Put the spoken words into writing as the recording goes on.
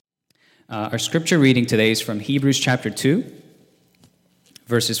Our scripture reading today is from Hebrews chapter 2,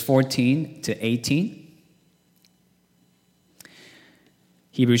 verses 14 to 18.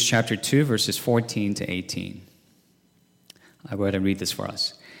 Hebrews chapter 2, verses 14 to 18. I'll go ahead and read this for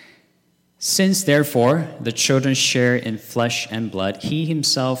us. Since, therefore, the children share in flesh and blood, he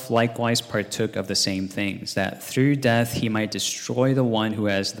himself likewise partook of the same things, that through death he might destroy the one who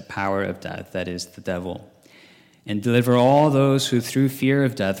has the power of death, that is, the devil, and deliver all those who through fear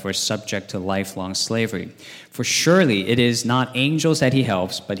of death were subject to lifelong slavery. For surely it is not angels that he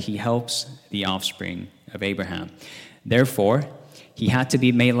helps, but he helps the offspring of Abraham. Therefore, he had to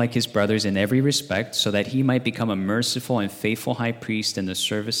be made like his brothers in every respect, so that he might become a merciful and faithful high priest in the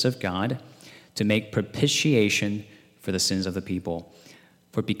service of God, to make propitiation for the sins of the people.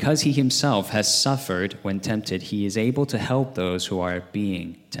 For because he himself has suffered when tempted, he is able to help those who are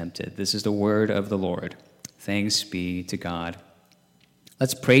being tempted. This is the word of the Lord. Thanks be to God.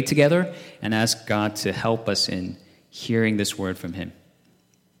 Let's pray together and ask God to help us in hearing this word from him.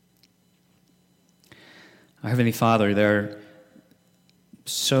 Our Heavenly Father, there are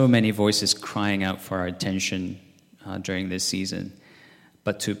so many voices crying out for our attention during this season.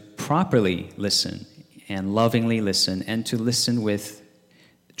 But to properly listen and lovingly listen, and to listen with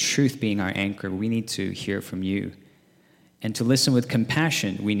truth being our anchor, we need to hear from you. And to listen with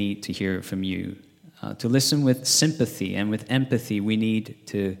compassion, we need to hear from you. To listen with sympathy and with empathy, we need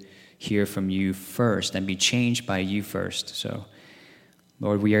to hear from you first and be changed by you first. So,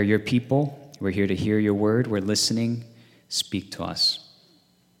 Lord, we are your people. We're here to hear your word. We're listening. Speak to us.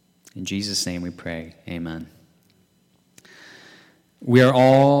 In Jesus' name we pray. Amen. We are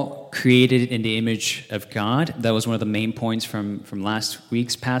all created in the image of God. That was one of the main points from last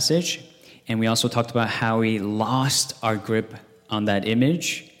week's passage. And we also talked about how we lost our grip on that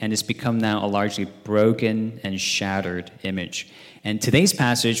image, and it's become now a largely broken and shattered image. And today's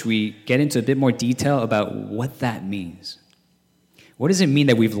passage, we get into a bit more detail about what that means. What does it mean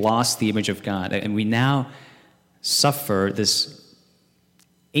that we've lost the image of God, and we now suffer this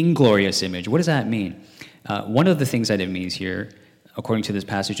inglorious image? What does that mean? One of the things that it means here, according to this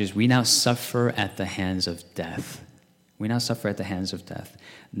passage, is we now suffer at the hands of death. We now suffer at the hands of death.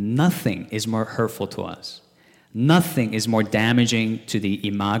 Nothing is more hurtful to us. Nothing is more damaging to the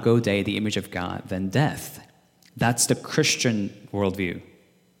imago Dei, the image of God, than death. That's the Christian worldview.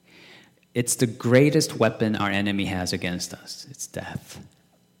 It's the greatest weapon our enemy has against us. It's death.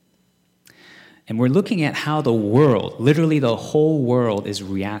 And we're looking at how the world, literally the whole world, is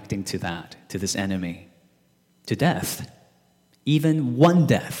reacting to that, to this enemy, to death. Even one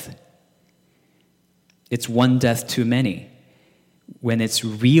death. It's one death too many when it's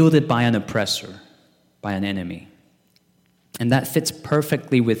wielded by an oppressor, by an enemy. And that fits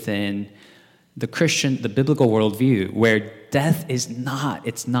perfectly within the biblical worldview, where death is not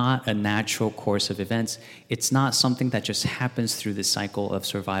a natural course of events. It's not something that just happens through the cycle of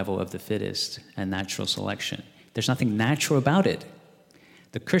survival of the fittest and natural selection. There's nothing natural about it.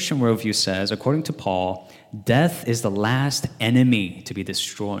 The Christian worldview says, according to Paul, death is the last enemy to be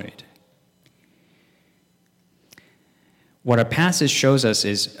destroyed. What our passage shows us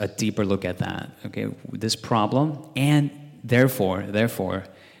is a deeper look at that, okay, this problem, and therefore,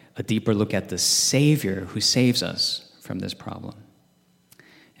 a deeper look at the Savior who saves us from this problem.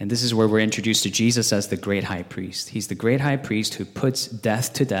 And this is where we're introduced to Jesus as the great high priest. He's the great high priest who puts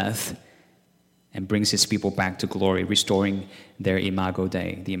death to death and brings his people back to glory, restoring their imago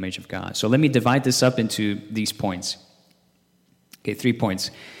Dei, the image of God. So let me divide this up into these points. Okay, 3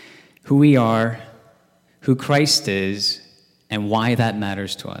 points. Who we are, who Christ is, and why that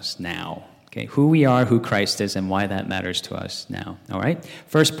matters to us now. Okay, who we are, who Christ is, and why that matters to us now. All right?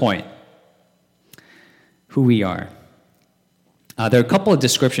 First point, who we are. There are a couple of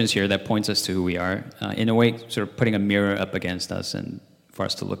descriptions here that points us to who we are, in a way sort of putting a mirror up against us and for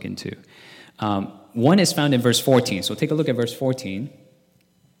us to look into. One is found in verse 14. So take a look at verse 14.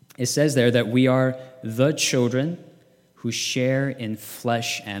 It says there that we are the children who share in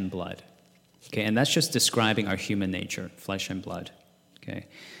flesh and blood. Okay, and that's just describing our human nature, flesh and blood. Okay,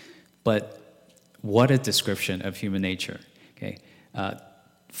 but what a description of human nature. Okay,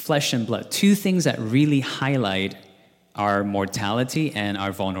 flesh and blood, two things that really highlight our mortality and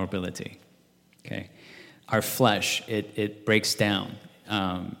our vulnerability. Okay, our flesh, it breaks down.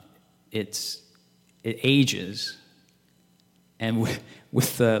 It ages, and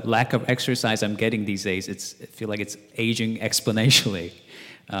with the lack of exercise I'm getting these days, I feel like it's aging exponentially.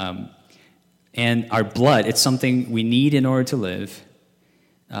 And our blood, it's something we need in order to live.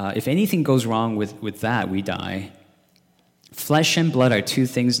 If anything goes wrong with that, we die. Flesh and blood are two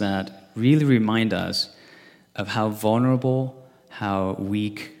things that really remind us of how vulnerable, how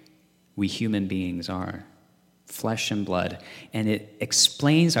weak, we human beings are, flesh and blood. And it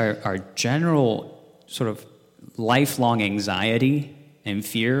explains our general sort of lifelong anxiety and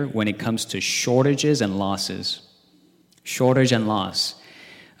fear when it comes to shortages and losses. Shortage and loss.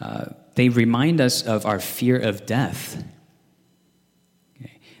 They remind us of our fear of death.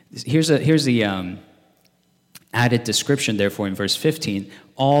 Okay. Here's the added description, therefore, in verse 15.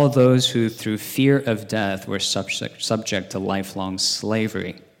 All those who through fear of death were subject to lifelong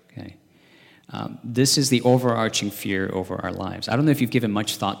slavery. Okay. This is the overarching fear over our lives. I don't know if you've given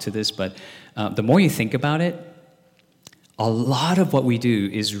much thought to this, but the more you think about it, a lot of what we do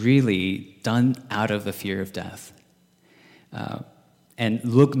is really done out of the fear of death. And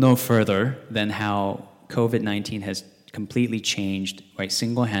look no further than how COVID-19 has completely changed, right,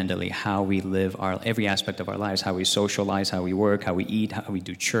 single-handedly, how we live every aspect of our lives, how we socialize, how we work, how we eat, how we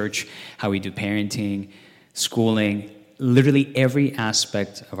do church, how we do parenting, schooling, literally every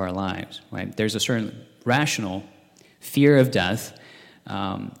aspect of our lives, right? There's a certain rational fear of death,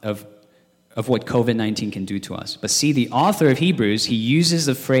 of what COVID-19 can do to us. But see, the author of Hebrews, he uses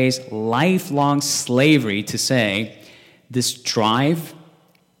the phrase lifelong slavery to say this drive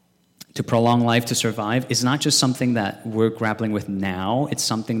to prolong life, to survive, is not just something that we're grappling with now. It's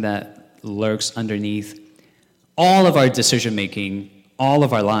something that lurks underneath all of our decision-making, all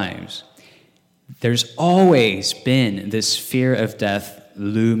of our lives. There's always been this fear of death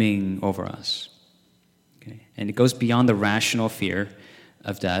looming over us. Okay? And it goes beyond the rational fear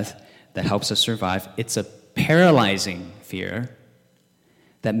of death that helps us survive. It's a paralyzing fear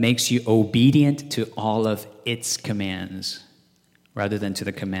that makes you obedient to all of its commands rather than to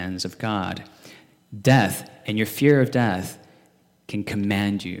the commands of God. Death and your fear of death can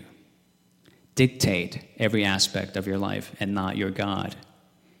command you, dictate every aspect of your life and not your God.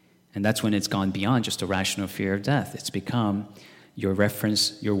 And that's when it's gone beyond just a rational fear of death. It's become your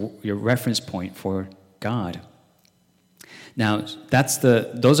reference point for God. Now,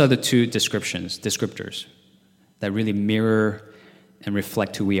 those are the two descriptors that really mirror and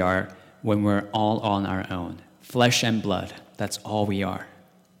reflect who we are when we're all on our own. Flesh and blood, that's all we are.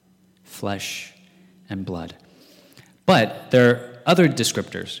 Flesh and blood. But there are other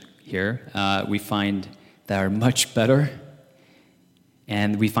descriptors here we find that are much better,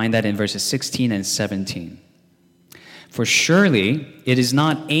 and we find that in verses 16 and 17. For surely it is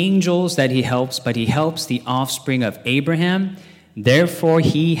not angels that he helps, but he helps the offspring of Abraham. Therefore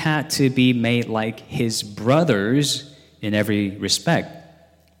he had to be made like his brothers in every respect.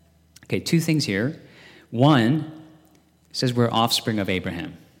 Okay, two things here. One, it says we're offspring of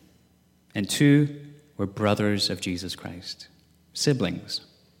Abraham. And two, we're brothers of Jesus Christ. Siblings.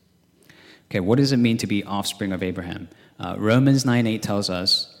 Okay, what does it mean to be offspring of Abraham? Romans 9:8 tells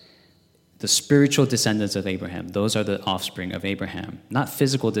us the spiritual descendants of Abraham, those are the offspring of Abraham. Not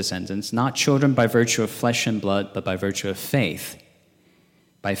physical descendants, not children by virtue of flesh and blood, but by virtue of faith.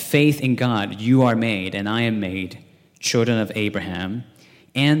 By faith in God, you are made, and I am made, children of Abraham,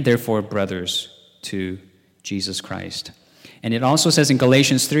 and therefore brothers to Jesus Christ. And it also says in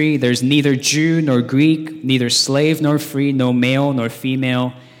Galatians 3, there's neither Jew nor Greek, neither slave nor free, no male nor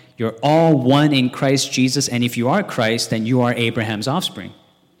female. You're all one in Christ Jesus, and if you are Christ, then you are Abraham's offspring.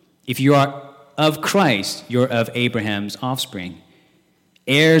 If you are of Christ, you're of Abraham's offspring,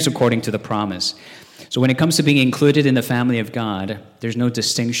 heirs according to the promise. So when it comes to being included in the family of God, there's no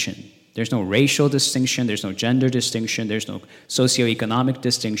distinction. There's no racial distinction, there's no gender distinction, there's no socioeconomic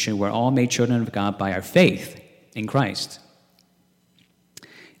distinction. We're all made children of God by our faith in Christ.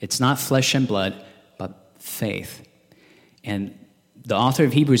 It's not flesh and blood, but faith. And the author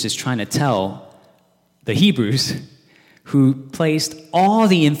of Hebrews is trying to tell the Hebrews who placed all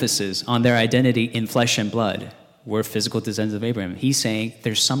the emphasis on their identity in flesh and blood, were physical descendants of Abraham. He's saying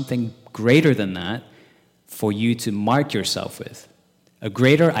there's something greater than that for you to mark yourself with. A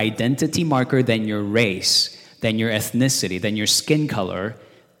greater identity marker than your race, than your ethnicity, than your skin color,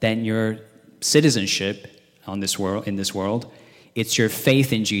 than your citizenship in this world. It's your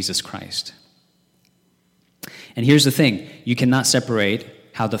faith in Jesus Christ. And here's the thing. You cannot separate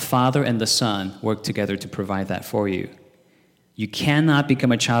how the Father and the Son work together to provide that for you. You cannot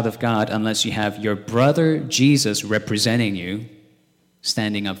become a child of God unless you have your brother Jesus representing you,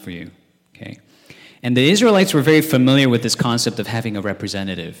 standing up for you. Okay? And the Israelites were very familiar with this concept of having a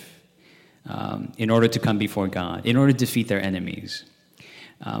representative in order to come before God, in order to defeat their enemies.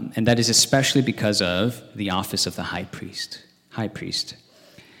 And that is especially because of the office of the high priest.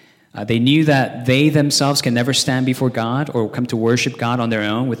 They knew that they themselves can never stand before God or come to worship God on their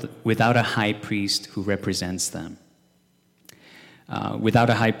own without a high priest who represents them. Without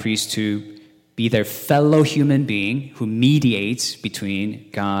a high priest to be their fellow human being who mediates between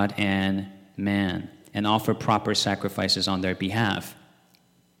God and man and offer proper sacrifices on their behalf.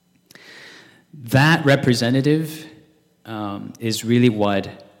 That representative is really what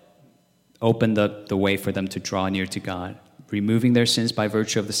opened up the way for them to draw near to God, removing their sins by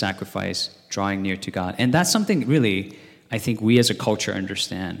virtue of the sacrifice, drawing near to God. And that's something really I think we as a culture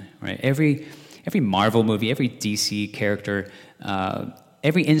understand, right? Every Marvel movie, every DC character,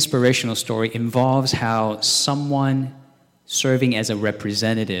 every inspirational story involves how someone serving as a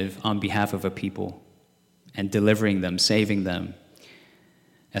representative on behalf of a people and delivering them, saving them,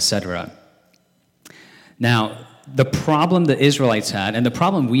 etc. Now, the problem the Israelites had, and the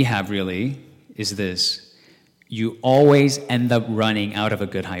problem we have really, is this. You always end up running out of a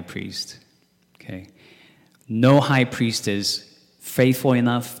good high priest. Okay? No high priest is faithful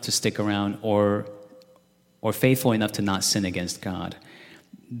enough to stick around or faithful enough to not sin against God.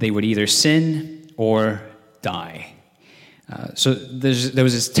 They would either sin or die. So there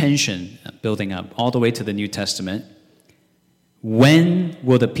was this tension building up all the way to the New Testament. When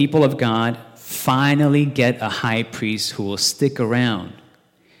will the people of God finally get a high priest who will stick around,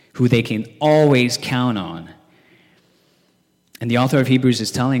 who they can always count on? And the author of Hebrews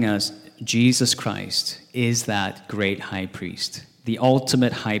is telling us Jesus Christ is that great high priest, the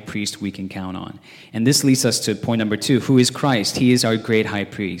ultimate high priest we can count on. And this leads us to point number 2. Who is Christ? He is our great high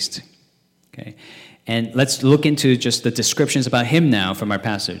priest. Okay, and let's look into just the descriptions about him now from our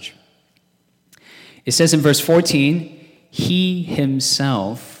passage. It says in verse 14, he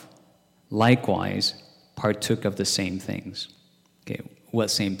himself likewise partook of the same things. Okay, what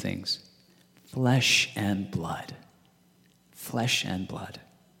same things? Flesh and blood. Flesh and blood.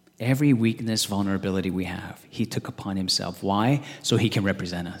 Every weakness, vulnerability we have, he took upon himself. Why? So he can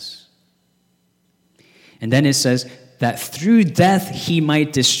represent us. And then it says that through death he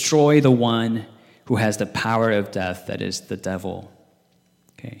might destroy the one who has the power of death, that is the devil.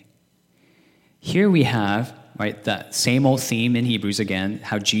 Okay. Here we have, right, that same old theme in Hebrews again,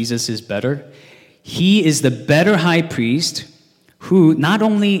 how Jesus is better. He is the better high priest who not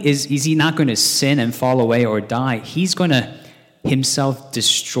only is he not going to sin and fall away or die, he's going to himself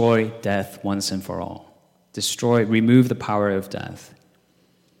destroy death once and for all. Remove the power of death.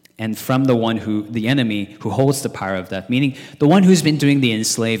 And from the enemy who holds the power of death, meaning the one who's been doing the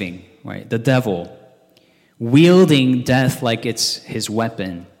enslaving, right? The devil, wielding death like it's his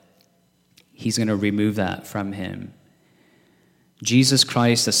weapon. He's going to remove that from him. Jesus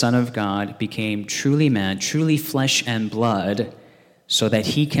Christ, the Son of God, became truly man, truly flesh and blood, so that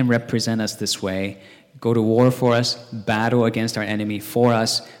he can represent us this way, go to war for us, battle against our enemy for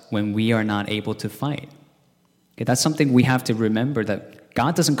us when we are not able to fight. Okay, that's something we have to remember, that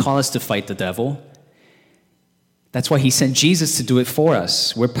God doesn't call us to fight the devil. That's why he sent Jesus to do it for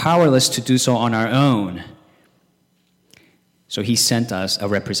us. We're powerless to do so on our own. So he sent us a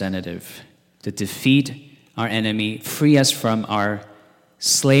representative to defeat our enemy, free us from our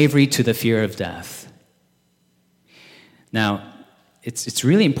slavery to the fear of death. Now, it's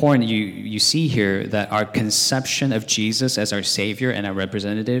really important you see here that our conception of Jesus as our Savior and our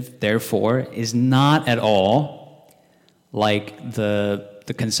representative, therefore, is not at all like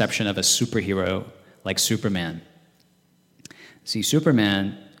the conception of a superhero like Superman. See,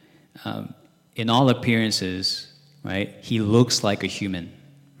 Superman, in all appearances, right, he looks like a human,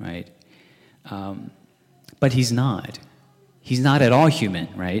 right? But he's not. He's not at all human,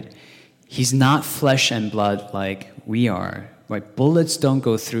 right? He's not flesh and blood like we are. Right? Bullets don't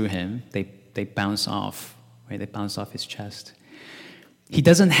go through him. They bounce off. Right? They bounce off his chest. He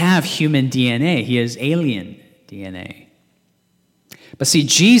doesn't have human DNA. He has alien DNA. But see,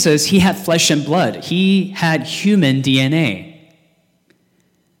 Jesus, he had flesh and blood. He had human DNA.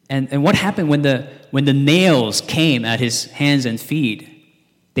 And what happened when the nails came at his hands and feet?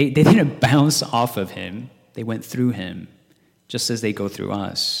 They didn't bounce off of him. They went through him, just as they go through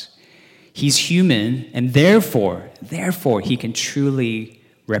us. He's human, and therefore, he can truly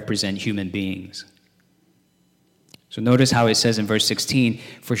represent human beings. So notice how it says in verse 16,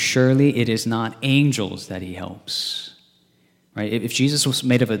 for surely it is not angels that he helps. Right? If Jesus was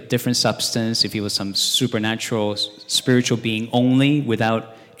made of a different substance, if he was some supernatural, spiritual being only,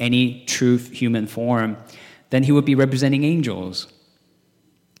 without any true human form, then he would be representing angels.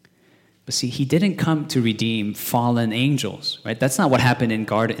 But see, he didn't come to redeem fallen angels, right? That's not what happened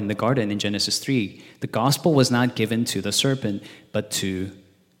in the garden in Genesis 3. The gospel was not given to the serpent, but to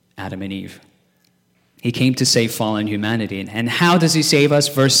Adam and Eve. He came to save fallen humanity. And how does he save us?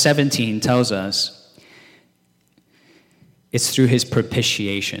 Verse 17 tells us, It's through his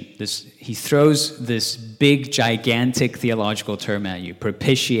propitiation. He throws this big, gigantic theological term at you,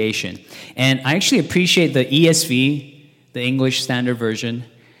 propitiation. And I actually appreciate the ESV, the English Standard Version,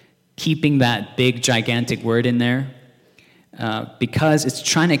 keeping that big, gigantic word in there because it's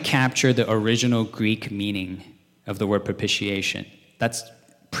trying to capture the original Greek meaning of the word propitiation. That's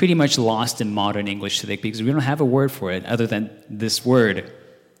pretty much lost in modern English today because we don't have a word for it other than this word.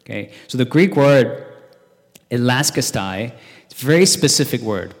 Okay, so the Greek word elaskastai, it's a very specific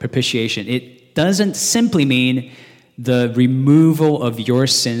word, propitiation. It doesn't simply mean the removal of your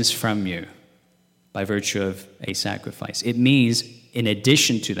sins from you by virtue of a sacrifice. It means, in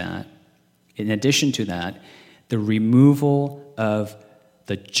addition to that, the removal of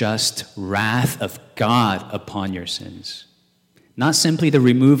the just wrath of God upon your sins. Not simply the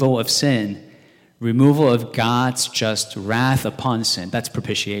removal of sin, removal of God's just wrath upon sin. That's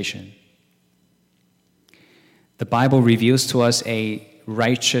propitiation. The Bible reveals to us a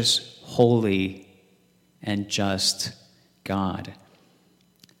righteous, holy, and just God.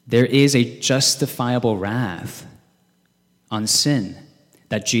 There is a justifiable wrath on sin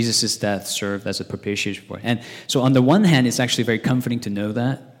that Jesus' death served as a propitiation for. And so on the one hand, it's actually very comforting to know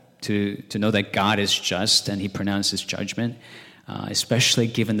that, to know that God is just and he pronounces judgment, especially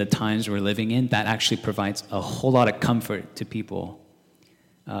given the times we're living in. That actually provides a whole lot of comfort to people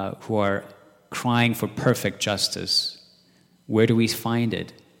who are crying for perfect justice. Where do we find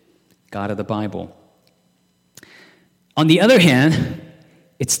it? God of the Bible. On the other hand,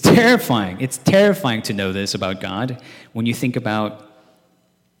 it's terrifying. It's terrifying to know this about God when you think about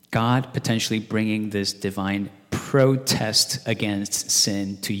God potentially bringing this divine protest against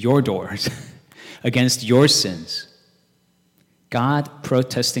sin to your doors, against your sins. God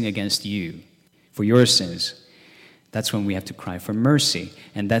protesting against you for your sins. That's when we have to cry for mercy.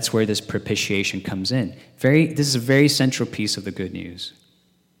 And that's where this propitiation comes in. This is a very central piece of the good news.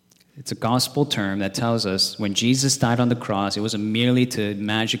 It's a gospel term that tells us when Jesus died on the cross, it wasn't merely to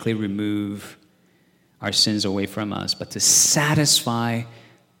magically remove our sins away from us, but to satisfy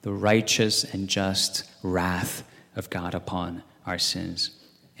the righteous and just wrath of God upon our sins.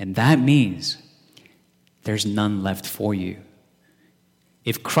 And that means there's none left for you.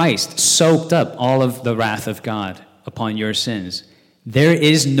 If Christ soaked up all of the wrath of God upon your sins, there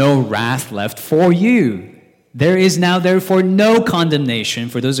is no wrath left for you. There is now, therefore, no condemnation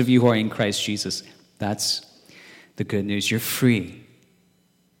for those of you who are in Christ Jesus. That's the good news. You're free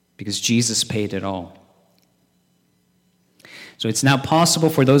because Jesus paid it all. So it's now possible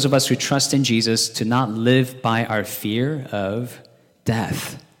for those of us who trust in Jesus to not live by our fear of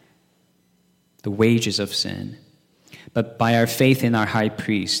death, the wages of sin, but by our faith in our high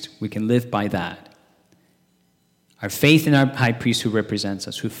priest. We can live by that. Our faith in our high priest who represents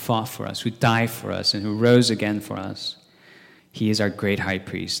us, who fought for us, who died for us, and who rose again for us. He is our great high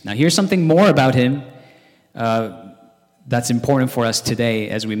priest. Now here's something more about him that's important for us today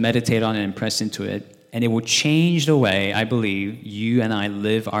as we meditate on it and press into it. And it will change the way, I believe, you and I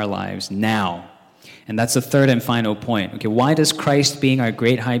live our lives now. And that's the third and final point. Okay, why does Christ being our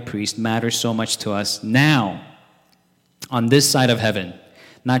great high priest matter so much to us now, on this side of heaven,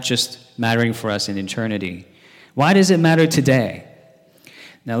 not just mattering for us in eternity? Why does it matter today?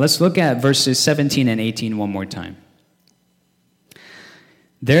 Now let's look at verses 17 and 18 one more time.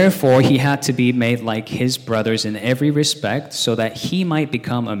 Therefore, he had to be made like his brothers in every respect, so that he might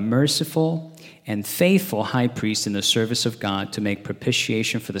become a merciful and faithful high priest in the service of God to make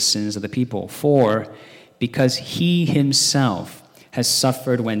propitiation for the sins of the people. For because he himself has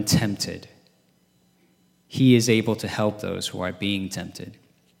suffered when tempted, he is able to help those who are being tempted.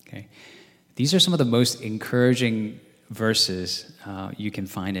 Okay. These are some of the most encouraging verses you can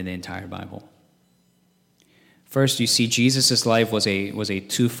find in the entire Bible. First, you see Jesus' life was a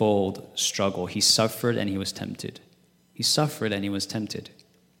twofold struggle. He suffered and he was tempted. He suffered and he was tempted.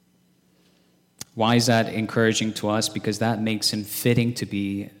 Why is that encouraging to us? Because that makes him fitting to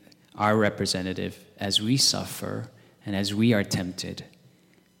be our representative as we suffer and as we are tempted.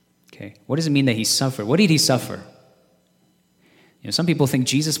 Okay, what does it mean that he suffered? What did he suffer? Some people think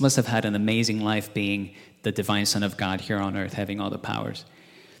Jesus must have had an amazing life being the divine Son of God here on earth, having all the powers.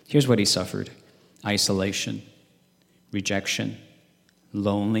 Here's what he suffered: isolation, rejection,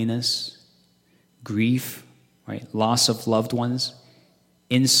 loneliness, grief, right? Loss of loved ones,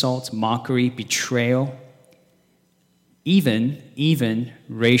 insult, mockery, betrayal, even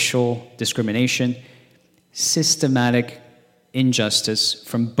racial discrimination, systematic injustice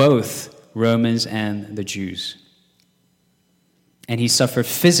from both Romans and the Jews. And he suffered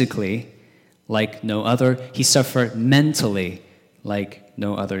physically like no other. He suffered mentally like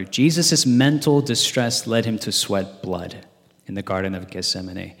no other. Jesus' mental distress led him to sweat blood in the Garden of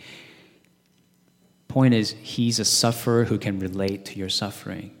Gethsemane. Point is, he's a sufferer who can relate to your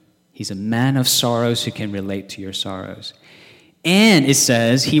suffering. He's a man of sorrows who can relate to your sorrows. And it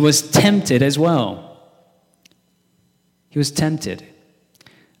says he was tempted as well. He was tempted.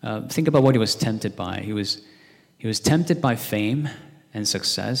 Think about what he was tempted by. He was tempted by fame and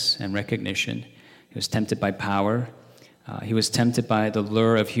success and recognition. He was tempted by power. He was tempted by the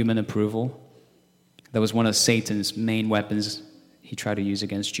lure of human approval. That was one of Satan's main weapons he tried to use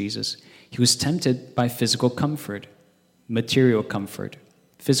against Jesus. He was tempted by physical comfort, material comfort,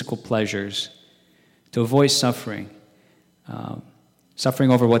 physical pleasures, to avoid suffering, suffering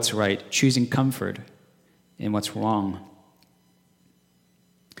over what's right, choosing comfort in what's wrong.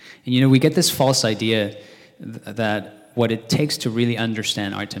 And we get this false idea that what it takes to really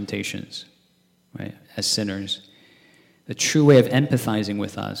understand our temptations, right, as sinners, the true way of empathizing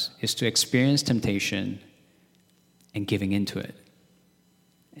with us is to experience temptation and giving into it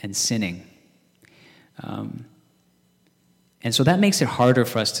and sinning. And so that makes it harder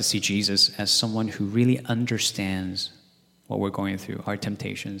for us to see Jesus as someone who really understands what we're going through, our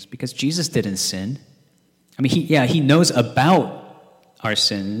temptations, because Jesus didn't sin. I mean, he knows about our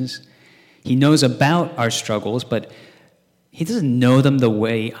sins. He knows about our struggles, but he doesn't know them the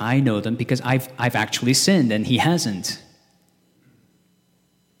way I know them because I've actually sinned and he hasn't.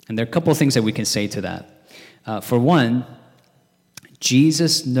 And there are a couple of things that we can say to that. For one,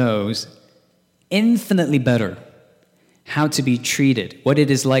 Jesus knows infinitely better how to be treated, what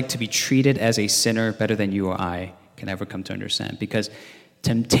it is like to be treated as a sinner better than you or I can ever come to understand. Because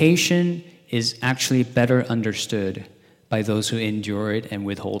temptation is actually better understood by those who endure it and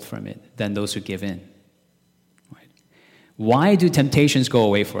withhold from it than those who give in. Right? Why do temptations go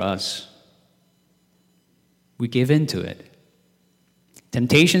away for us? We give in to it.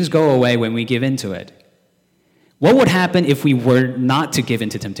 Temptations go away when we give in to it. What would happen if we were not to give in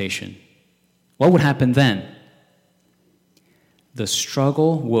to temptation? What would happen then? The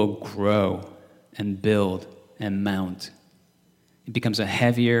struggle will grow and build and mount. It becomes a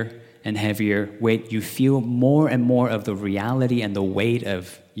heavier and heavier weight. You feel more and more of the reality and the weight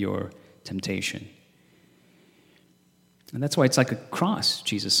of your temptation. And that's why it's like a cross,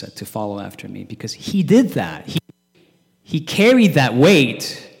 Jesus said, to follow after me, because he did that. He carried that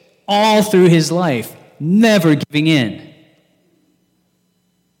weight all through his life, never giving in.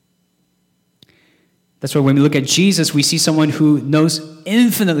 That's why when we look at Jesus, we see someone who knows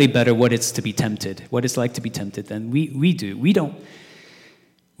infinitely better what it's to be tempted, what it's like to be tempted than we do.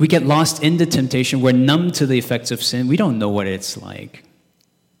 We get lost in the temptation. We're numb to the effects of sin. We don't know what it's like.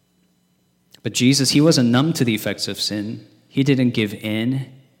 But Jesus, he wasn't numb to the effects of sin. He didn't give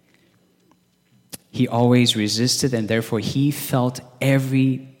in. He always resisted, and therefore he felt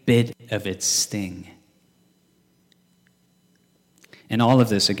every bit of its sting. And all of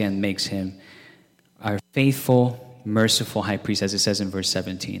this, again, makes him our faithful, merciful high priest, as it says in verse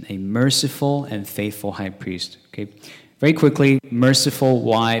 17. A merciful and faithful high priest. Okay, very quickly, merciful,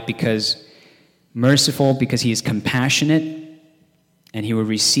 why? Because he is compassionate, and he will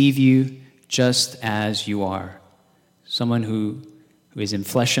receive you just as you are. Someone who is in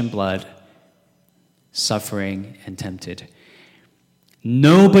flesh and blood, suffering and tempted.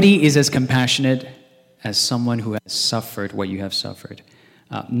 Nobody is as compassionate as someone who has suffered what you have suffered.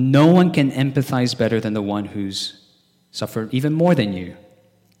 No one can empathize better than the one who's suffered even more than you.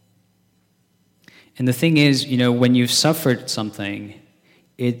 And the thing is, when you've suffered something,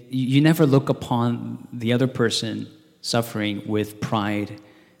 you never look upon the other person suffering with pride,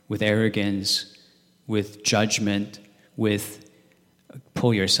 with arrogance, with judgment, with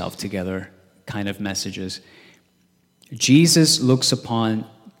pull yourself together kind of messages. Jesus looks upon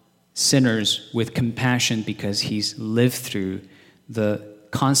sinners with compassion because he's lived through the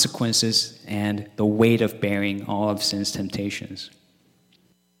consequences and the weight of bearing all of sin's temptations.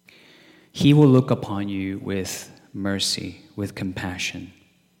 He will look upon you with mercy, with compassion.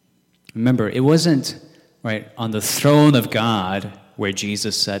 Remember, it wasn't right on the throne of God where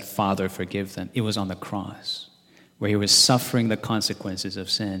Jesus said, "Father, forgive them." It was on the cross where he was suffering the consequences of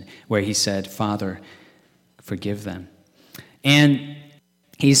sin, where he said, "Father, forgive them." And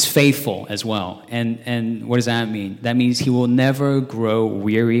he's faithful as well. And what does that mean? That means he will never grow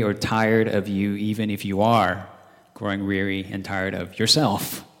weary or tired of you, even if you are growing weary and tired of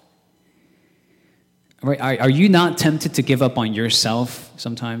yourself. Right? Are you not tempted to give up on yourself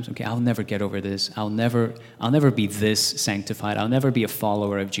sometimes? Okay, I'll never get over this. I'll never be this sanctified. I'll never be a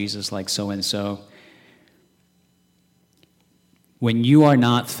follower of Jesus like so-and-so. When you are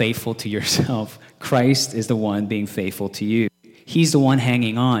not faithful to yourself, Christ is the one being faithful to you. He's the one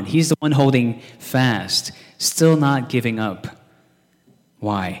hanging on. He's the one holding fast. still not giving up.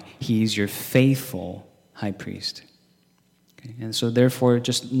 Why? He is your faithful high priest. Okay? And so therefore,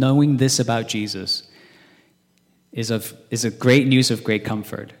 just knowing this about Jesus is a great news of great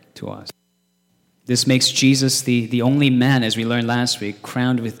comfort to us. This makes Jesus the only man, as we learned last week,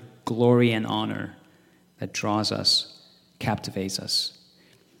 crowned with glory and honor that draws us, captivates us.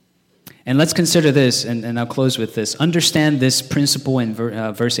 And let's consider this, and I'll close with this. Understand this principle in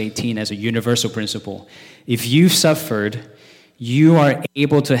verse 18 as a universal principle. If you've suffered, you are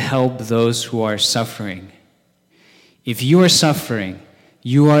able to help those who are suffering. If you are suffering,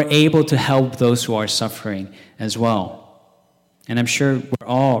 you are able to help those who are suffering as well. And I'm sure we're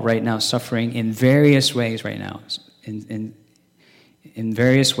all right now suffering in various ways right now. In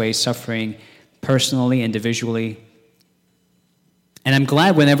various ways, suffering personally, individually. And I'm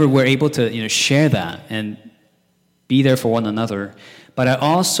glad whenever we're able to share that and be there for one another. But I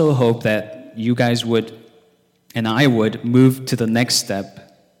also hope that you guys would, and I would, move to the next step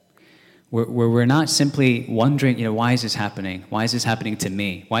where we're not simply wondering, why is this happening? Why is this happening to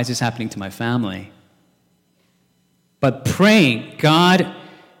me? Why is this happening to my family? But praying, God,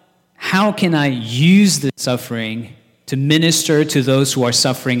 how can I use this suffering to minister to those who are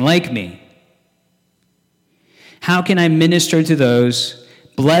suffering like me? How can I minister to those,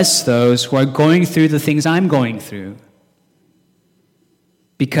 bless those who are going through the things I'm going through?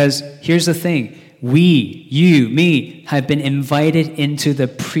 Because here's the thing. We, you, me, have been invited into the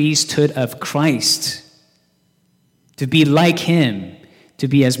priesthood of Christ. To be like him, to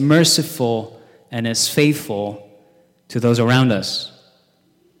be as merciful and as faithful to those around us.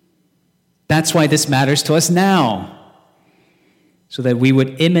 That's why this matters to us now. So that we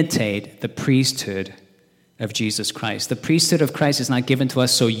would imitate the priesthood of Jesus Christ. The priesthood of Christ is not given to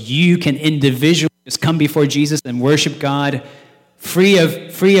us so you can individually just come before Jesus and worship God free of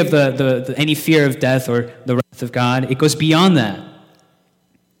any fear of death or the wrath of God. It goes beyond that.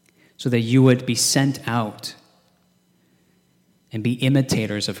 So that you would be sent out and be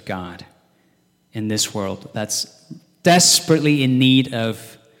imitators of God in this world that's desperately in need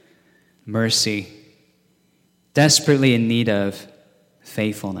of mercy, desperately in need of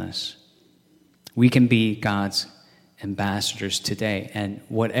faithfulness. We can be God's ambassadors today. And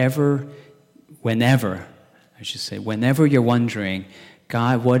whenever you're wondering,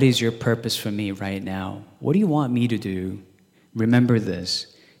 God, what is your purpose for me right now? What do you want me to do? Remember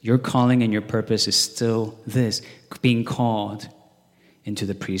this. Your calling and your purpose is still this, being called into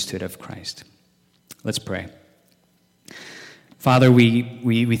the priesthood of Christ. Let's pray. Father,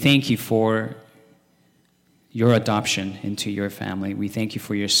 we thank you for your adoption into your family. We thank you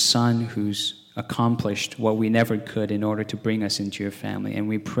for your Son who's accomplished what we never could in order to bring us into your family. And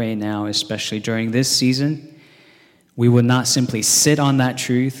we pray now, especially during this season, we would not simply sit on that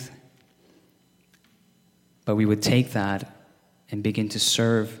truth, but we would take that and begin to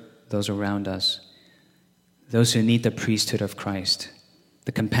serve those around us, those who need the priesthood of Christ,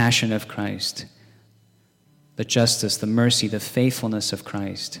 the compassion of Christ, the justice, the mercy, the faithfulness of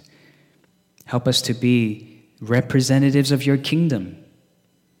Christ. Help us to be representatives of your kingdom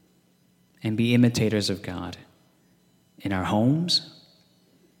and be imitators of God in our homes,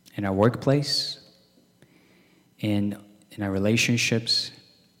 in our workplace, in our relationships,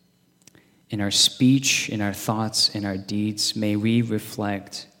 in our speech, in our thoughts, in our deeds. May we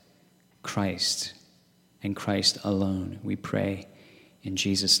reflect Christ and Christ alone. We pray in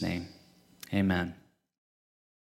Jesus' name. Amen.